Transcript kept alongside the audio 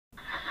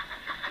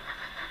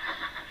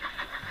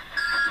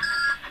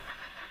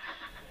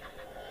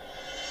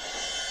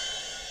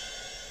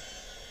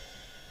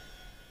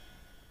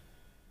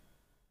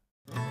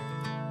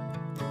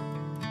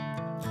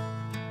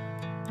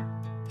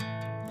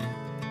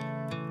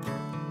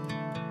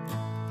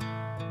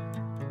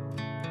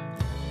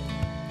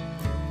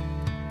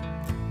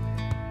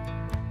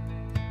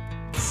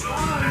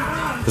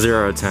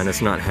0 out of 10.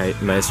 It's not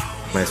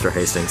Maestro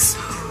Hastings.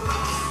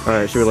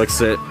 Alright, should we like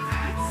sit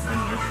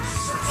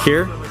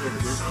here?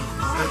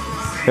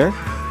 Here?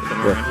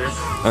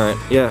 Yeah. Alright,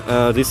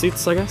 yeah, these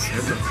seats, I guess?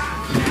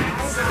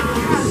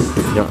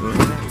 Yeah.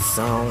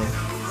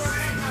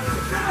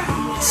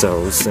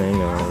 So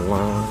sing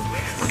along.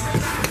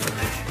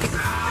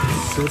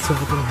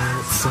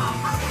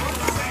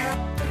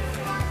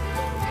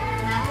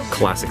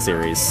 Classic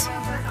series.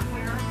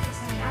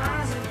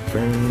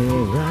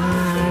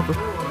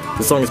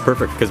 This song is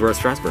perfect because we're at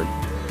Strasburg.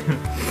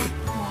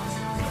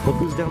 Look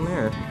who's down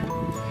there.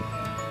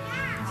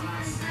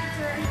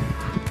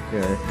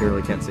 Yeah, you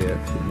really can't see it.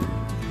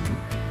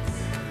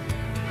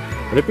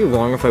 Would it be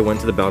wrong if I went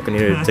to the balcony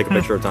to take a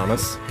picture of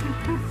Thomas?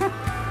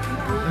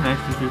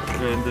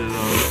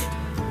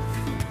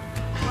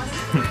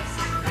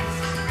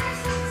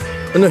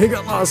 Oh no, he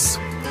got lost!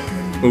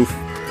 Oof.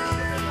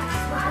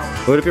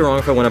 Would it be wrong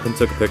if I went up and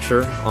took a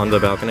picture on the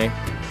balcony?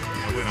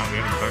 Probably not, we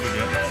haven't started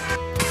yet.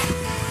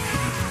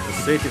 The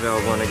safety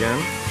valve one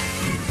again.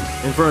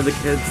 In front of the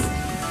kids.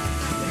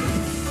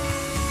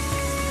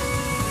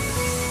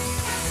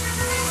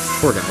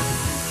 Poor guy.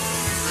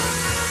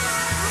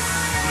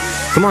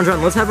 Come on,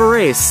 John, let's have a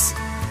race.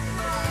 Let's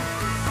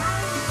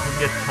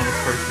get Thomas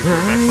first before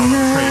Max on the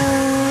train.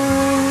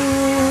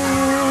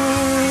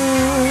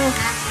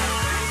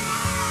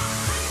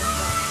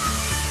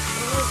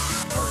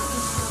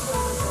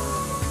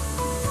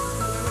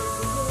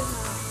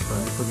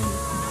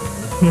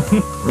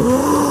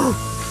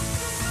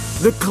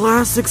 The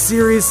classic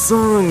series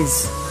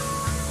songs!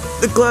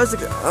 The classic.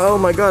 Oh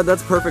my god,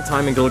 that's perfect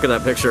timing to look at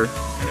that picture.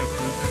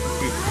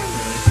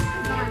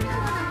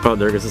 Oh,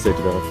 there goes the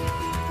safety valve.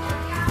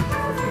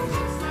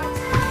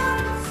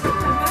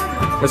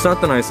 It's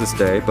not the nicest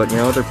day, but you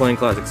know what? They're playing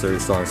classic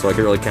series songs, so I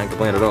really can't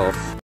complain at all.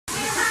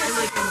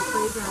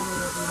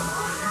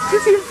 Did you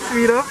see him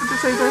speed up at the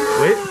same time?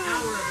 Wait.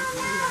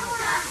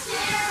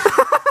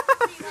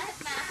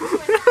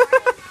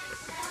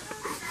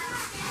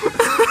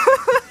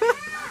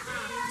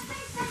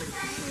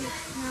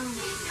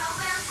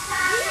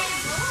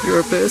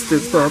 Your fist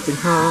is popping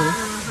high.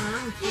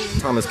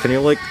 Thomas, can you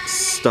like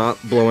stop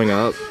blowing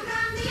up?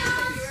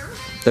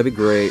 That'd be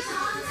great.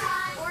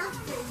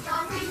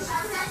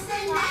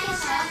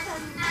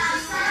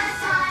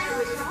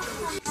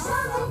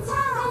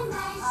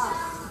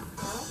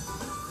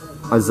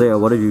 Isaiah,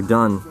 what have you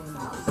done?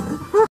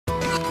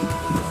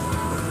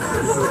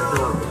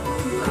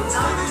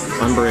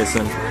 I'm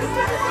bracing.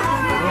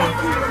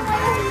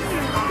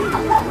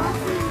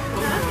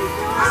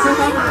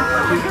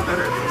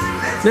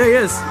 There he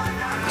is!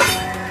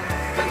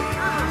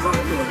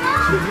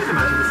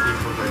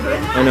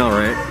 I know,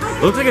 right?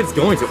 Looks like it's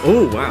going to.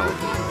 Oh, wow.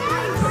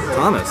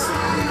 Thomas.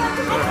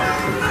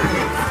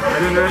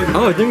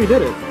 Oh, I think we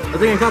did it. I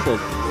think I coupled.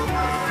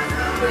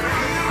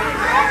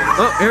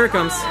 Oh, here it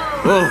comes.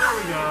 Whoa.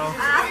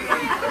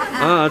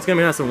 Oh, it's gonna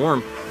be nice and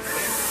warm.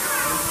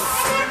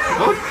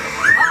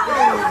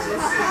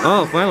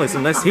 Oh, finally,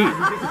 some nice heat.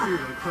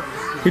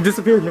 He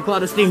disappeared in a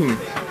cloud of steam.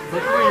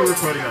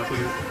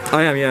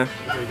 I am, yeah.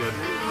 Very good.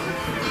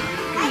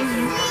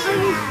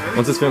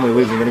 Once his family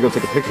leaves, I'm gonna go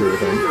take a picture with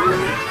him.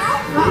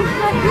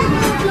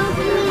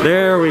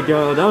 There we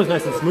go. That was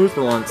nice and smooth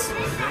for once.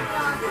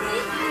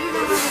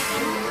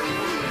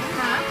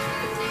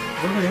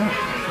 What are they at?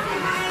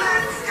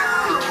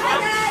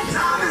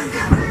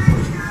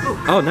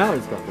 Oh, now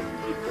he's gone.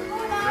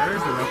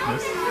 There's the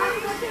roughness.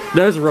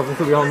 There's a reference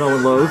that we all know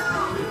and loathe.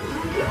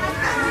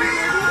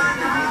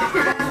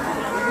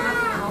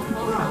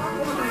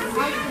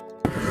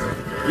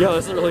 Yeah,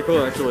 this is really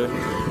cool, actually.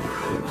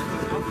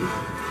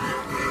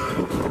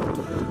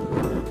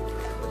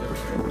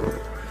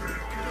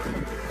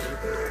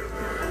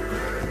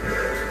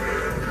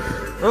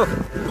 Oh!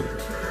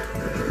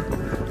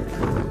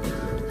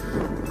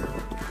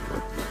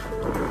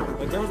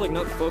 My camera's like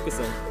not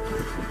focusing.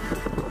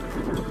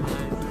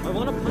 I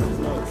want to punch his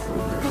nose.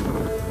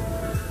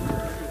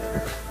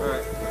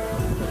 Alright.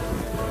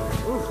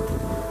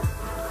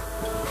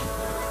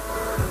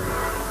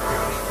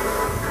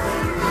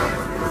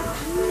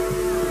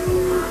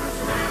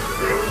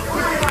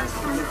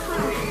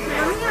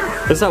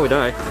 This is how we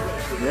die.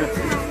 Yeah.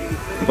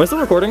 Am I still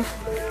recording?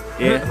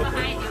 Yeah.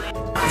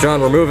 John,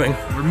 we're moving.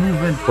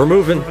 We're moving. We're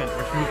moving.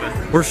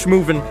 We're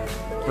schmooving.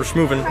 We're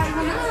schmooving. We're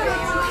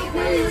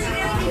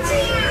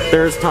schmooving.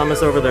 There's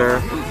Thomas over there.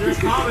 There's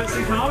Thomas.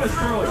 And Thomas,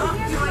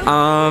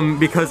 Charlie.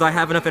 Because I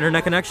have enough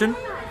internet connection.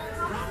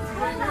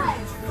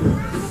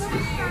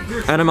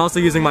 And I'm also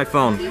using my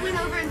phone. You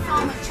went over and saw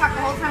him with Chuck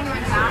the whole time you were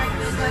in the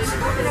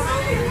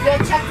bathroom.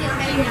 You'll check his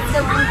name and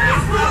still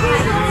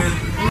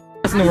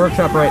It's in the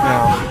workshop right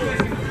now.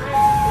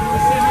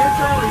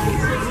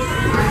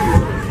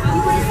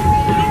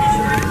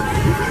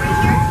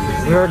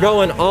 We're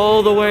going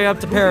all the way up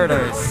to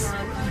paradise.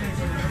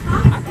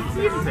 I can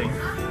see anything.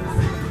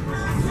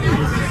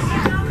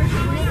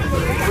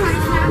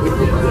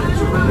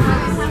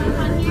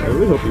 I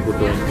really hope people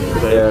can.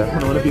 Yeah. I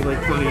don't want to be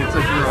like funny. It's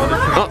like you're on a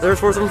train. Oh, there's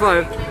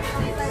 475.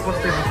 What's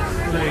the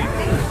name?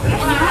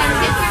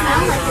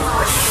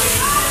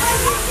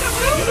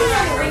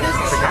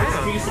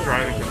 He's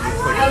driving because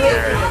he's like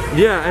scared.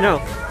 Yeah, I know.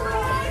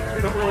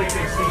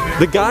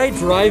 The guy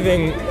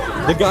driving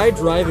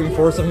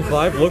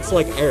 475 looks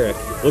like Eric.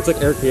 Looks like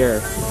Eric Pierre.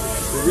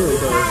 It really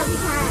does.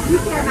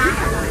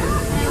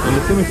 I'm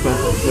assuming so.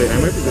 Wait, I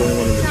might be the only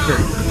one in this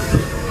church.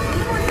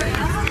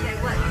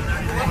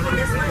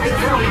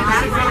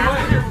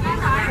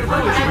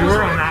 We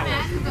were on that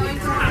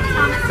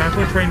one. That's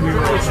what train we were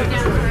on.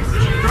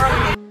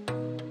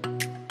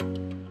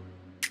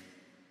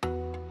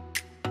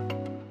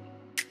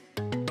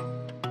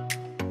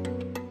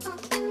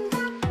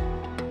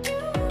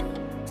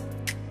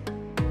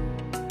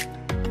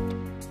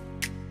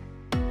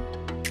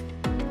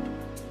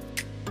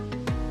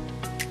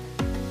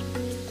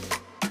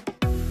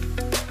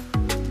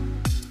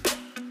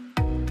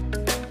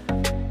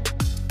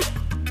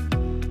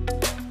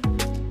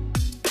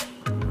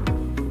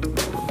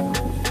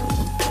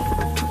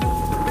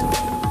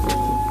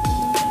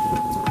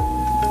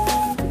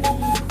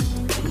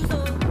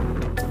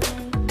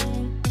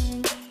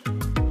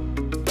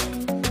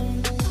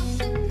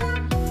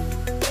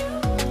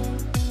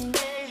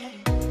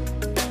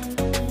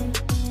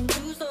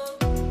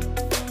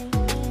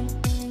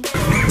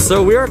 So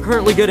we are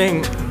currently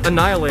getting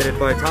annihilated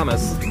by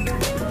Thomas.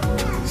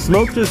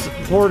 Smoke just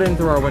poured in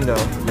through our window.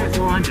 There's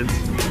little engines.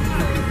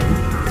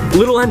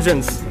 Little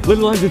Engines.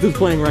 Little Engines is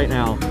playing right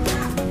now.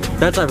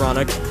 That's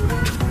ironic.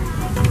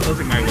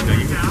 Closing my window,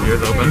 you can see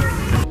yours open.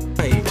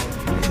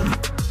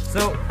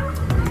 So,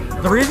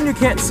 the reason you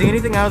can't see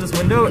anything out of this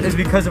window is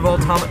because of all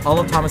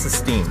of Thomas's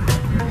steam.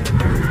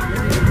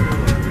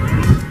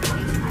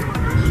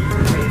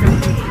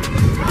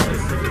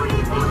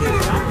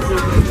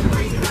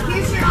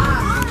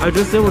 I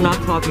just said we're not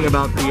talking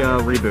about the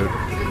reboot.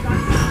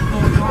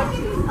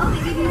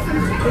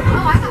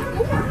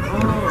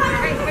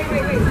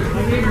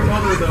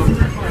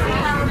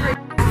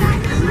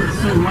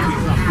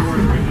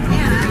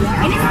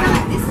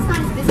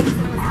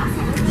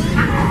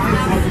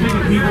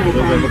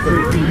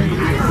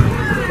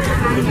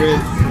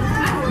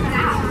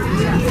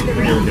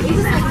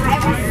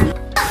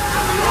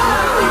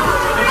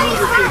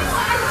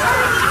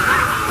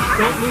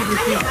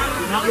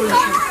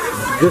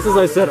 Just as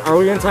I said, are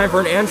we in time for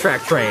an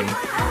Amtrak train?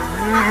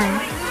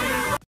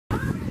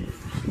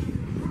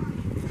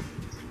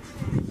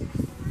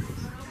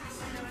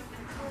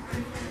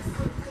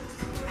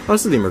 Oh,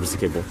 this is the emergency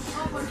cable.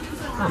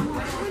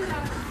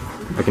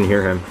 I can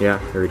hear him. Yeah,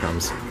 here he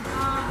comes.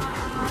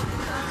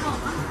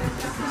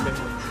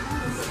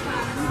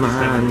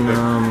 My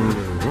number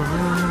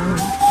one.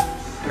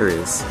 There he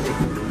is.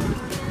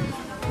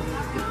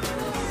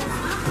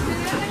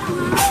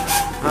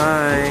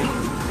 Hi.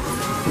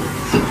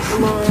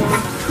 Hello.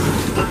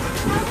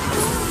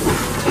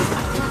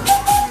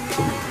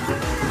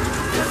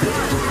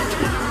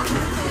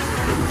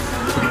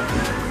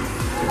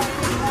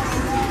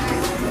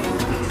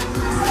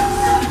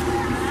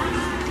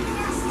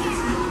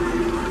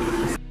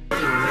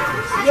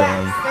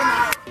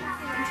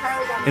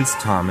 It's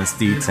Thomas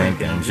the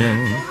Tank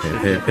Engine.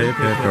 Hip hip hip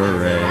hip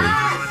hooray.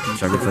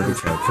 Chugga chugga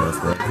chug chug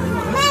working.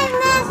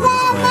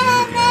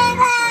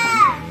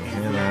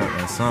 Hear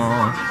that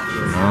song?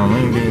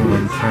 Only be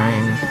one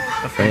train.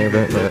 A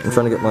favorite. I'm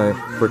trying to get my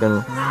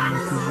freaking.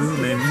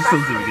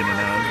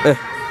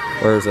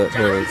 Where is it?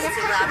 Here it is.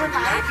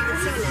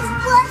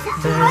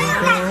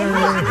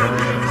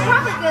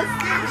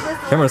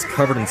 Camera's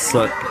covered in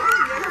soot.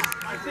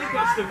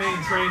 That's the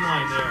main train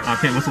line there. I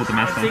can't whistle with the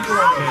mask on.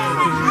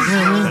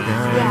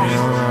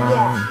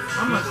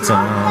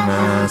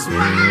 Thomas, we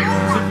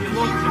love.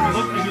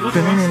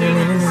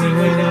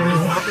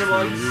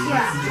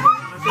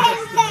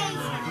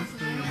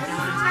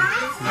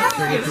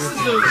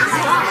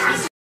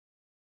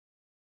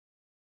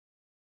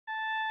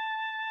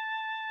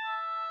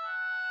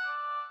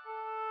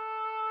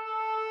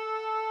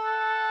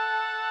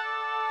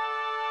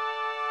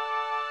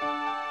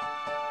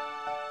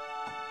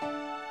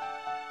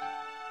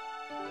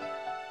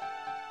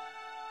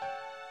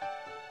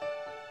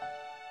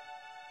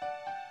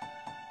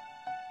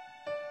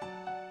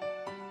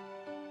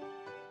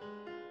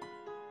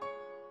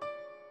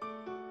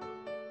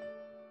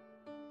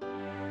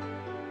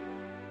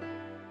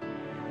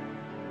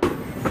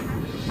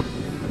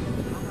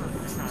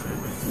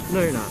 No,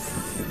 you're not.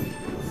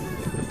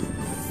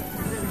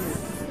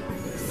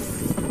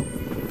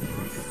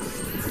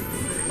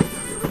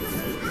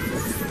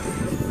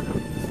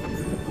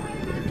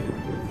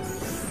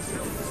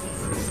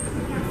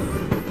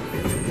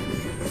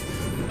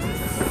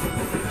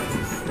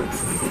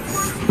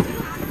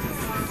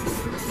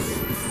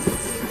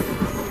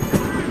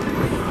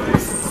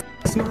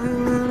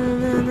 Smile out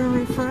of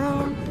every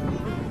frown.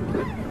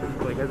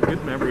 Like, has a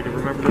good memory to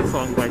remember this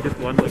song by just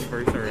one like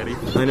verse already.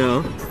 I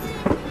know.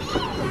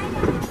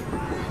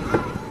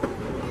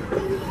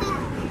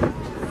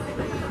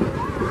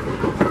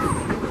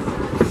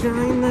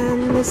 Shine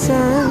in the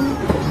sun.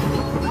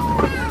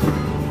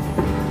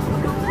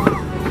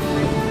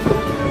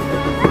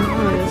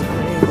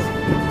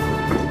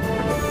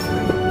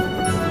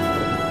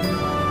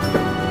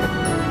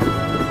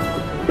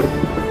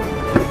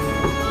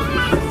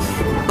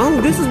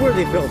 Oh, this is where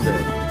they built it.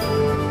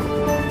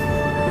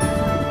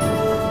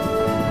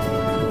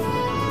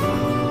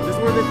 This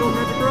is where they built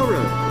Magic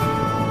Railroad.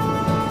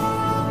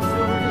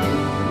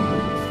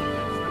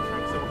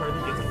 So hard to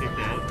get to kicked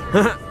out.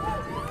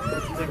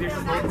 It's like there's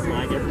just like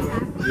slag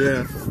everywhere.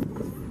 Yeah.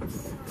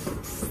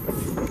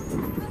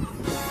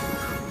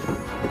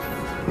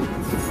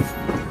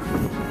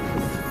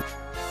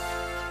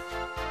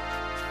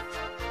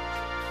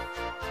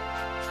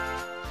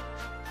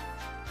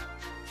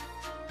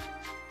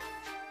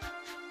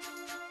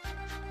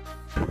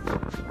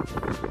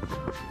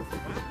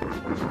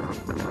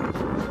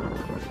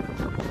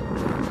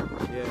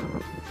 Yeah.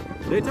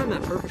 They timed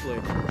that perfectly.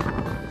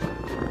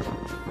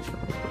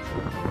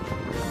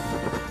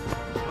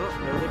 Oh,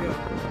 there they go.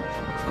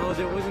 Oh,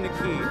 that wasn't a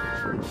key.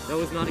 That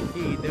was not a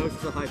key. That was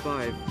just a high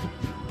five.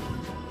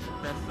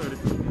 That's sort of.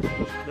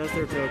 That's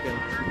their token.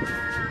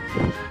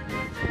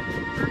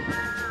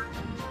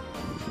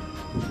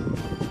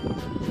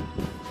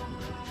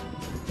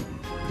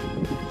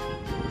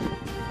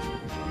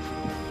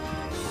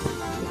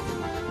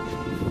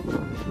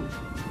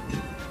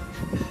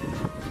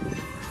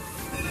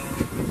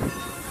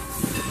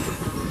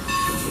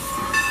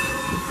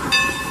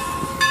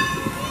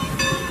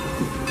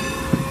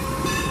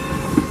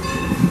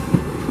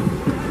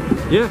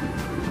 Yeah.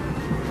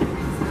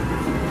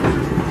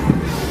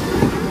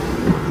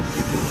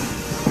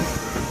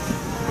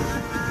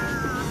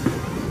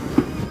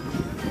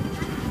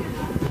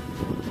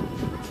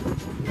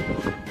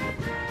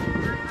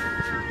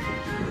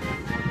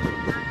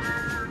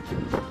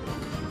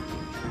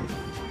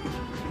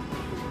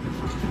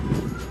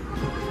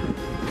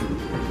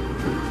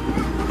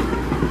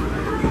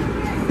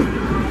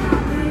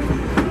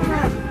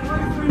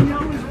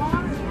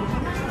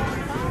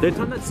 They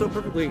timed that so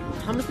perfectly.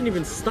 Thomas didn't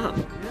even stop.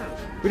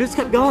 We just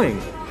kept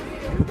going.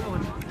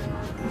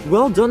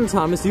 Well done,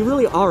 Thomas. You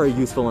really are a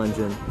useful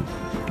engine.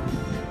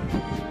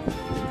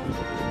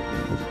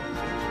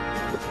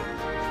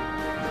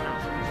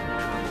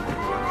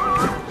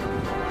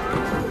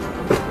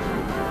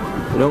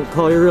 I don't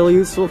call you really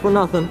useful for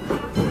nothing.